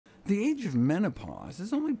The age of menopause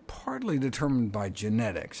is only partly determined by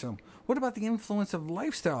genetics, so what about the influence of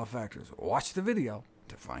lifestyle factors? Watch the video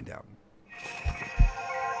to find out.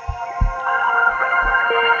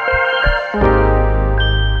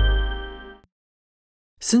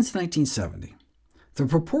 Since 1970, the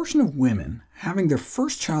proportion of women having their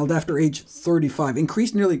first child after age 35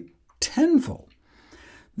 increased nearly tenfold.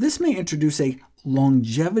 This may introduce a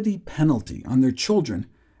longevity penalty on their children,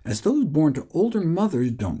 as those born to older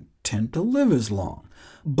mothers don't tend to live as long.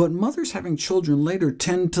 But mothers having children later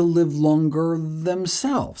tend to live longer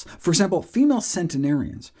themselves. For example, female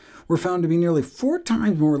centenarians were found to be nearly 4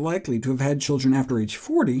 times more likely to have had children after age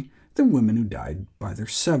 40 than women who died by their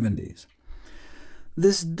 70s.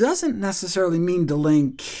 This doesn't necessarily mean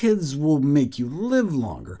delaying kids will make you live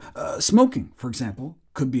longer. Smoking, for example,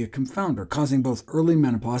 could be a confounder, causing both early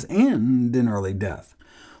menopause and an early death.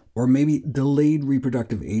 Or maybe delayed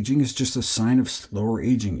reproductive aging is just a sign of slower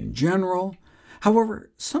aging in general.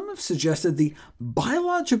 However, some have suggested the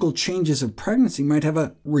biological changes of pregnancy might have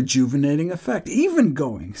a rejuvenating effect, even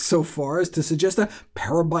going so far as to suggest a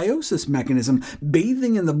parabiosis mechanism,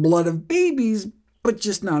 bathing in the blood of babies, but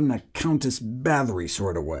just not in a Countess Bathory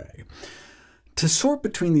sort of way. To sort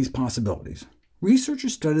between these possibilities,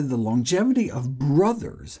 researchers studied the longevity of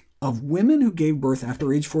brothers of women who gave birth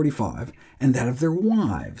after age 45 and that of their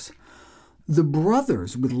wives. The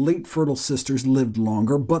brothers with late fertile sisters lived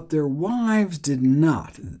longer, but their wives did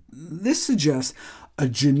not. This suggests a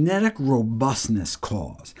genetic robustness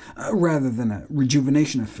cause, rather than a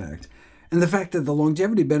rejuvenation effect. And the fact that the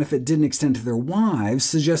longevity benefit didn't extend to their wives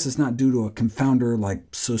suggests it's not due to a confounder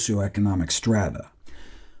like socioeconomic strata.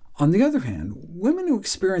 On the other hand, women who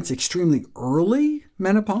experience extremely early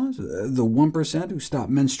menopause, the 1% who stop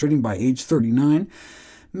menstruating by age 39,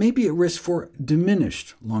 may be at risk for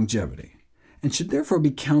diminished longevity, and should therefore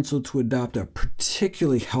be counseled to adopt a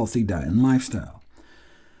particularly healthy diet and lifestyle.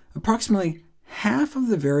 Approximately half of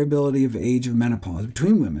the variability of age of menopause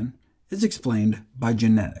between women is explained by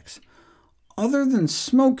genetics. Other than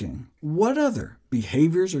smoking, what other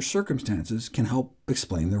behaviors or circumstances can help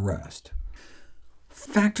explain the rest?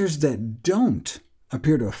 Factors that don't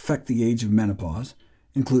appear to affect the age of menopause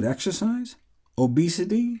include exercise,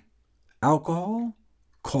 obesity, alcohol,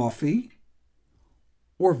 coffee,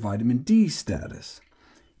 or vitamin D status.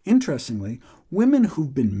 Interestingly, women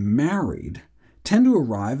who've been married tend to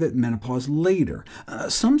arrive at menopause later.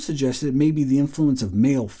 Some suggest it may be the influence of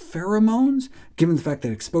male pheromones, given the fact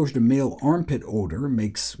that exposure to male armpit odor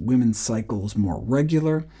makes women's cycles more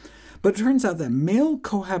regular. But it turns out that male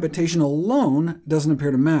cohabitation alone doesn't appear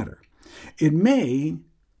to matter. It may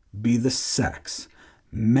be the sex.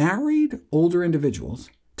 Married older individuals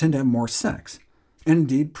tend to have more sex, and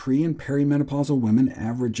indeed pre- and perimenopausal women,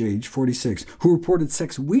 average age 46, who reported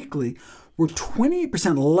sex weekly were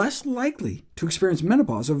 28% less likely to experience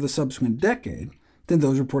menopause over the subsequent decade than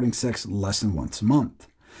those reporting sex less than once a month.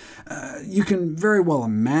 You can very well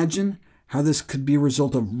imagine how this could be a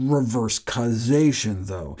result of reverse causation,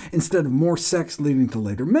 though. Instead of more sex leading to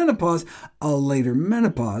later menopause, a later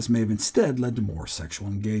menopause may have instead led to more sexual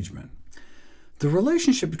engagement. The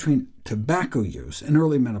relationship between tobacco use and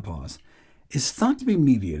early menopause is thought to be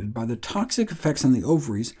mediated by the toxic effects on the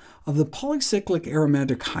ovaries of the polycyclic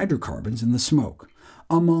aromatic hydrocarbons in the smoke.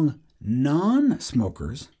 Among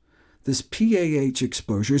non-smokers, this PAH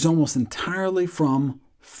exposure is almost entirely from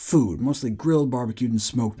food, mostly grilled, barbecued, and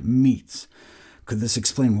smoked meats. Could this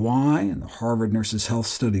explain why, in the Harvard Nurses' Health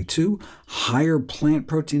Study 2, higher plant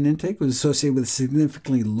protein intake was associated with a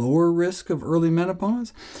significantly lower risk of early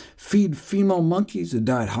menopause? Feed female monkeys a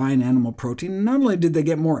diet high in animal protein, and not only did they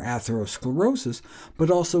get more atherosclerosis,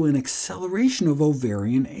 but also an acceleration of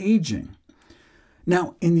ovarian aging.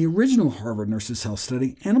 Now, in the original Harvard Nurses' Health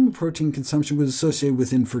Study, animal protein consumption was associated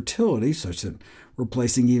with infertility, such that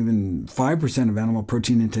replacing even 5% of animal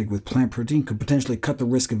protein intake with plant protein could potentially cut the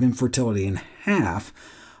risk of infertility in half.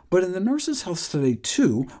 But in the Nurses' Health Study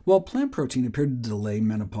 2, while plant protein appeared to delay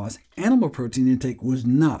menopause, animal protein intake was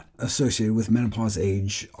not associated with menopause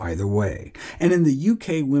age either way. And in the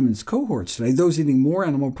UK Women's Cohort Study, those eating more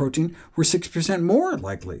animal protein were 6% more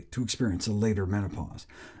likely to experience a later menopause.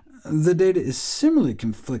 The data is similarly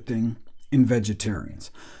conflicting in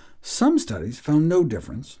vegetarians. Some studies found no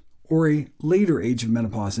difference, or a later age of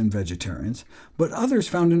menopause in vegetarians, but others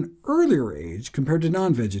found an earlier age compared to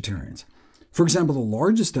non-vegetarians. For example, the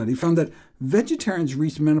largest study found that vegetarians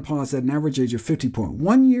reached menopause at an average age of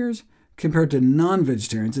 50.1 years, compared to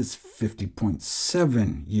non-vegetarians at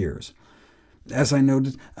 50.7 years. As I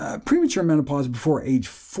noted, premature menopause before age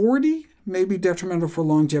 40 may be detrimental for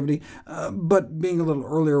longevity, but being a little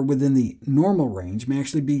earlier within the normal range may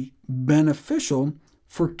actually be beneficial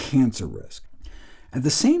for cancer risk. At the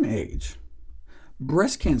same age,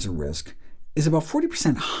 breast cancer risk is about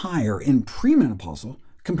 40% higher in premenopausal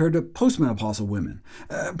compared to postmenopausal women,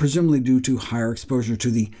 presumably due to higher exposure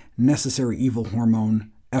to the necessary evil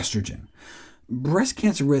hormone estrogen. Breast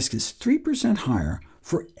cancer risk is 3% higher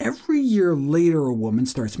for every year later a woman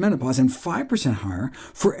starts menopause, and 5% higher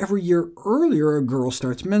for every year earlier a girl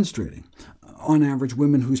starts menstruating. On average,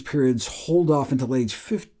 women whose periods hold off until age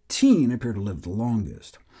 15 appear to live the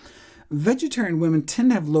longest. Vegetarian women tend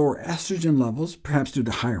to have lower estrogen levels, perhaps due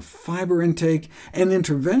to higher fiber intake, and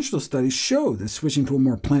interventional studies show that switching to a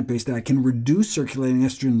more plant-based diet can reduce circulating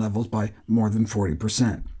estrogen levels by more than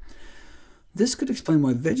 40%. This could explain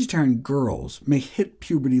why vegetarian girls may hit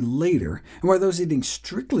puberty later, and why those eating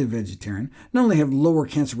strictly vegetarian not only have lower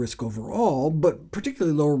cancer risk overall, but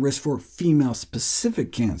particularly lower risk for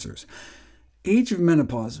female-specific cancers. Age of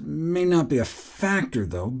menopause may not be a factor,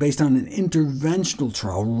 though, based on an interventional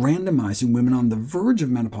trial randomizing women on the verge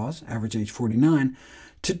of menopause, average age 49,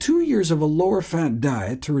 to 2 years of a lower-fat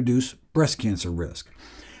diet to reduce breast cancer risk.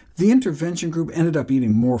 The intervention group ended up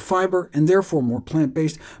eating more fiber, and therefore more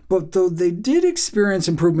plant-based, but though they did experience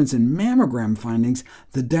improvements in mammogram findings,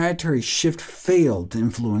 the dietary shift failed to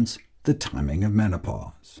influence the timing of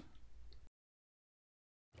menopause.